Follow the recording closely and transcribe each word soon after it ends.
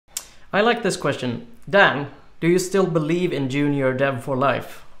I like this question. Dan, do you still believe in junior dev for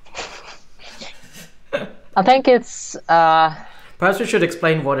life? I think it's Perhaps we should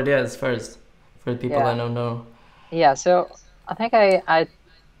explain what it is first for the people that yeah, don't know. yeah. So I think I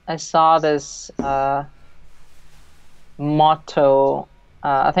saw this motto.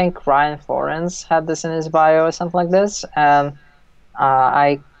 I think Ryan Florence had this in his bio or something like this, and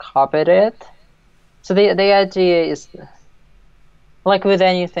I copied it. So the idea is, like with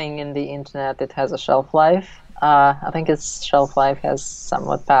anything in the internet, it has a shelf life. I think its shelf life has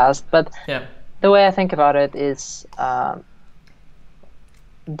somewhat passed, but Yeah. the way I think about it is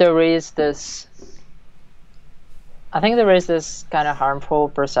there is this. I think there is this kind of harmful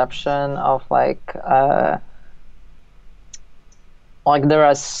perception of like there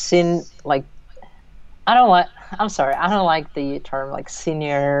are I don't like. I'm sorry, I don't like the term like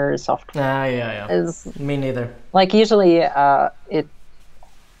senior software. Ah, yeah, yeah. Is Me neither. like usually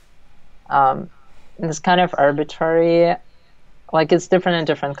it's kind of arbitrary. Like it's different in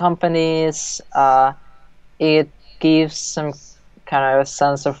different companies. It gives some kind of a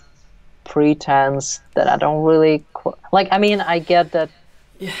sense of pretense that I don't really like. I mean, I get that.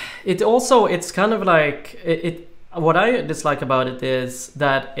 It's kind of like what I dislike about it is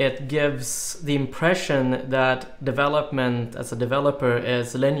that it gives the impression that development as a developer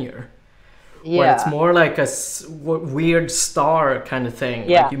is linear. Where it's Yeah, more like a weird star kind of thing.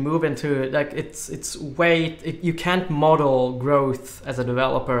 yeah, Like you move into like you can't model growth as a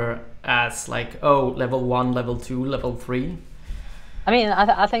developer as like, oh, level 1, level 2, level 3. I mean,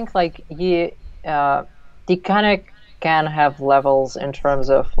 I think like you kind of can have levels in terms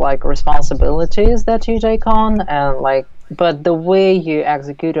of like responsibilities that you take on, and like, but the way you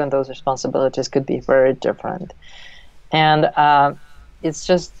execute on those responsibilities could be very different, and it's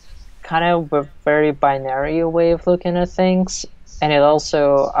just kind of a very binary way of looking at things, and it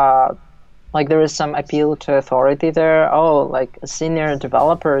also like there is some appeal to authority there. Oh, like a senior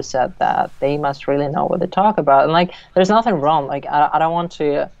developer said that, they must really know what they talk about. And like there's nothing wrong. Like I don't want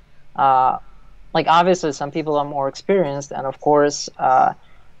to like obviously some people are more experienced, and of course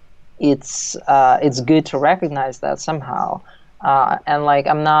it's good to recognize that somehow. And like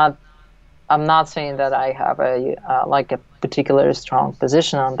I'm not saying that I have a like a particular strong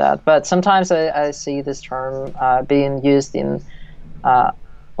position on that, but sometimes I see this term being used in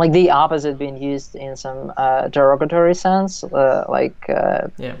like the opposite, being used in some derogatory sense,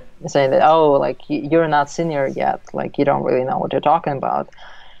 Yeah. saying that, oh, like you're not senior yet, like you don't really know what you're talking about.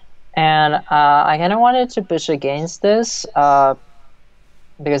 And I kind of wanted to push against this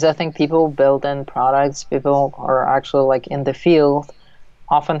because I think people building products, people who are actually like in the field,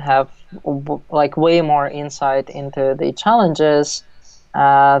 often have like way more insight into the challenges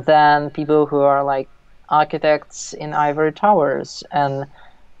than people who are like architects in ivory towers. And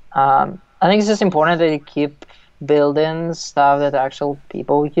I think it's just important that you keep building stuff that actual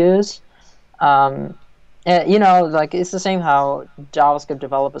people use. You know, like it's the same how JavaScript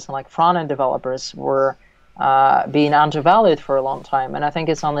developers and like front-end developers were being undervalued for a long time, and I think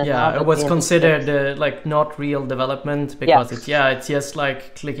it's only now Yeah, it that was the considered like not real development yeah, because it's just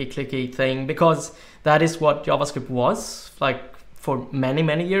like clicky thing, because that is what JavaScript was like for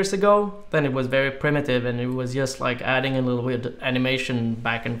many years ago. Then it was very primitive and it was just like adding a little bit of animation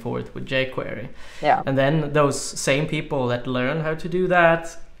back and forth with jQuery. yeah, And then those same people that learn how to do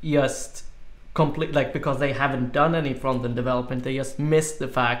that just complete, like, because they haven't done any front-end development, they just miss the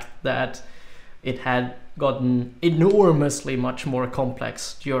fact that it had gotten enormously much more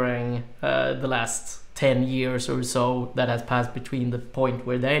complex during the last 10 years or so that has passed between the point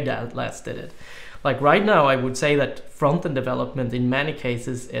where they last did it. Like right now, I would say that front-end development in many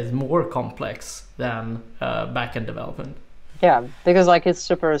cases is more complex than back-end development. yeah, because like it's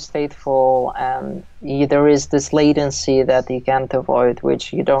super stateful, and there is this latency that you can't avoid,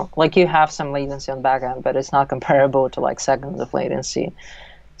 which you don't like. You have some latency on backend, but it's not comparable to like seconds of latency.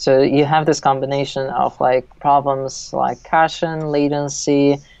 So you have this combination of like problems like caching,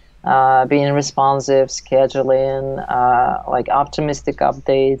 latency, being responsive, scheduling, like optimistic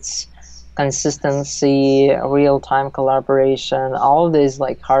updates, consistency, real-time collaboration, all of these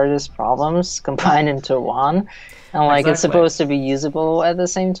like hardest problems combined into one. And like it's Exactly. supposed to be usable at the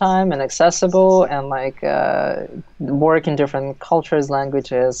same time and accessible, and like work in different cultures,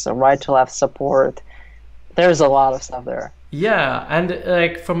 languages, right to left support. There's a lot of stuff there. Yeah, and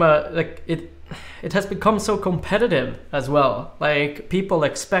like from a like it has become so competitive as well. Like people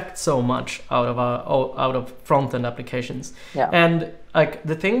expect so much out of front end applications. Yeah. And like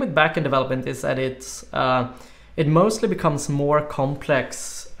the thing with back end development is that it mostly becomes more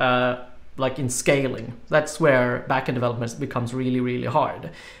complex like in scaling. That's where backend development becomes really, really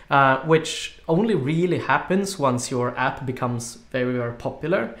hard, which only really happens once your app becomes very, very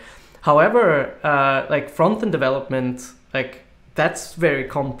popular. However, like front-end development, like that's very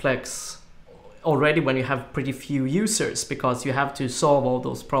complex already when you have pretty few users, because you have to solve all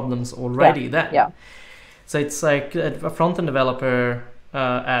those problems already then. Yeah. So it's like a front-end developer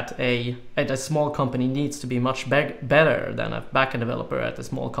at a small company needs to be much better than a backend developer at a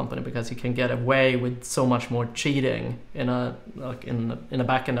small company, because you can get away with so much more cheating in a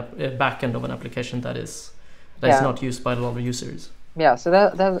backend of an application that is not used by a lot of users. Yeah, so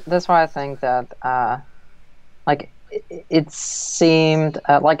that's why I think that like it seemed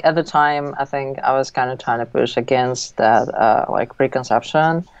like at the time I think I was kind of trying to push against that like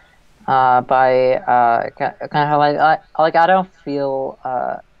preconception. By kind of like I don't feel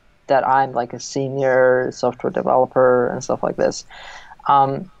that I'm like a senior software developer and stuff like this,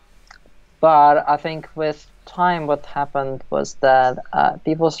 but I think with time what happened was that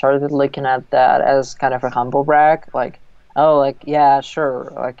people started looking at that as kind of a humble brag, like, oh, like, yeah,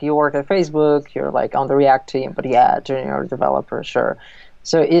 sure, like you work at Facebook, you're like on the React team, but yeah, junior developer, sure.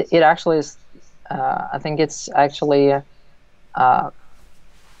 So it actually is, I think it's actually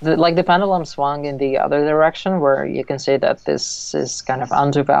the pendulum swung in the other direction, where you can say that this is kind of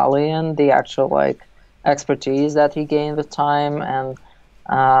undervaluing the actual like expertise that you gain with time, and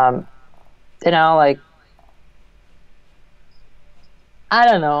like I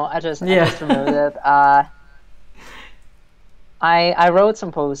don't know, I just remember that I wrote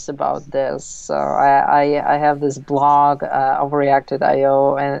some posts about this. So I have this blog of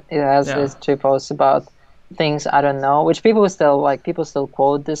React.io, and it has these 2 posts about things I don't know, which people still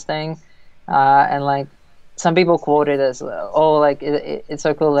quote this thing, and like some people quote it as, oh, like it's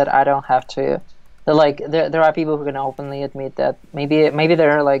so cool that I don't have to. Like there are people who can openly admit that maybe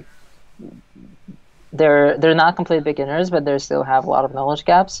they're like they're not complete beginners, but they still have a lot of knowledge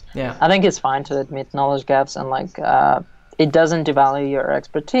gaps. Yeah, I think it's fine to admit knowledge gaps, and like it doesn't devalue your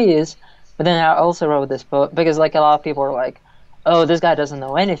expertise. But then I also wrote this book because like a lot of people are like, oh, this guy doesn't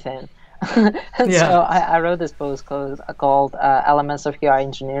know anything. So I wrote this post called Elements of UI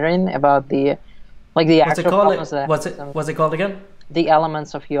Engineering, about the actual problems. What's it called again? The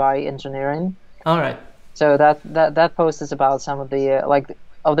Elements of UI Engineering. All right. So that post is about some of the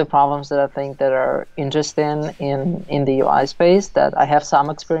of the problems that I think that are interesting in the UI space that I have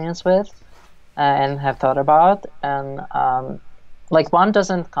some experience with and have thought about, and like one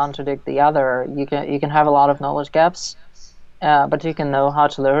doesn't contradict the other. You can have a lot of knowledge gaps. But you can know how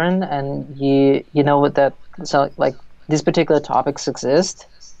to learn, and you know what that, so like these particular topics exist.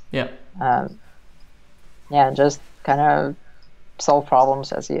 Yeah. And just kind of solve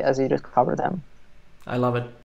problems as you discover them. I love it.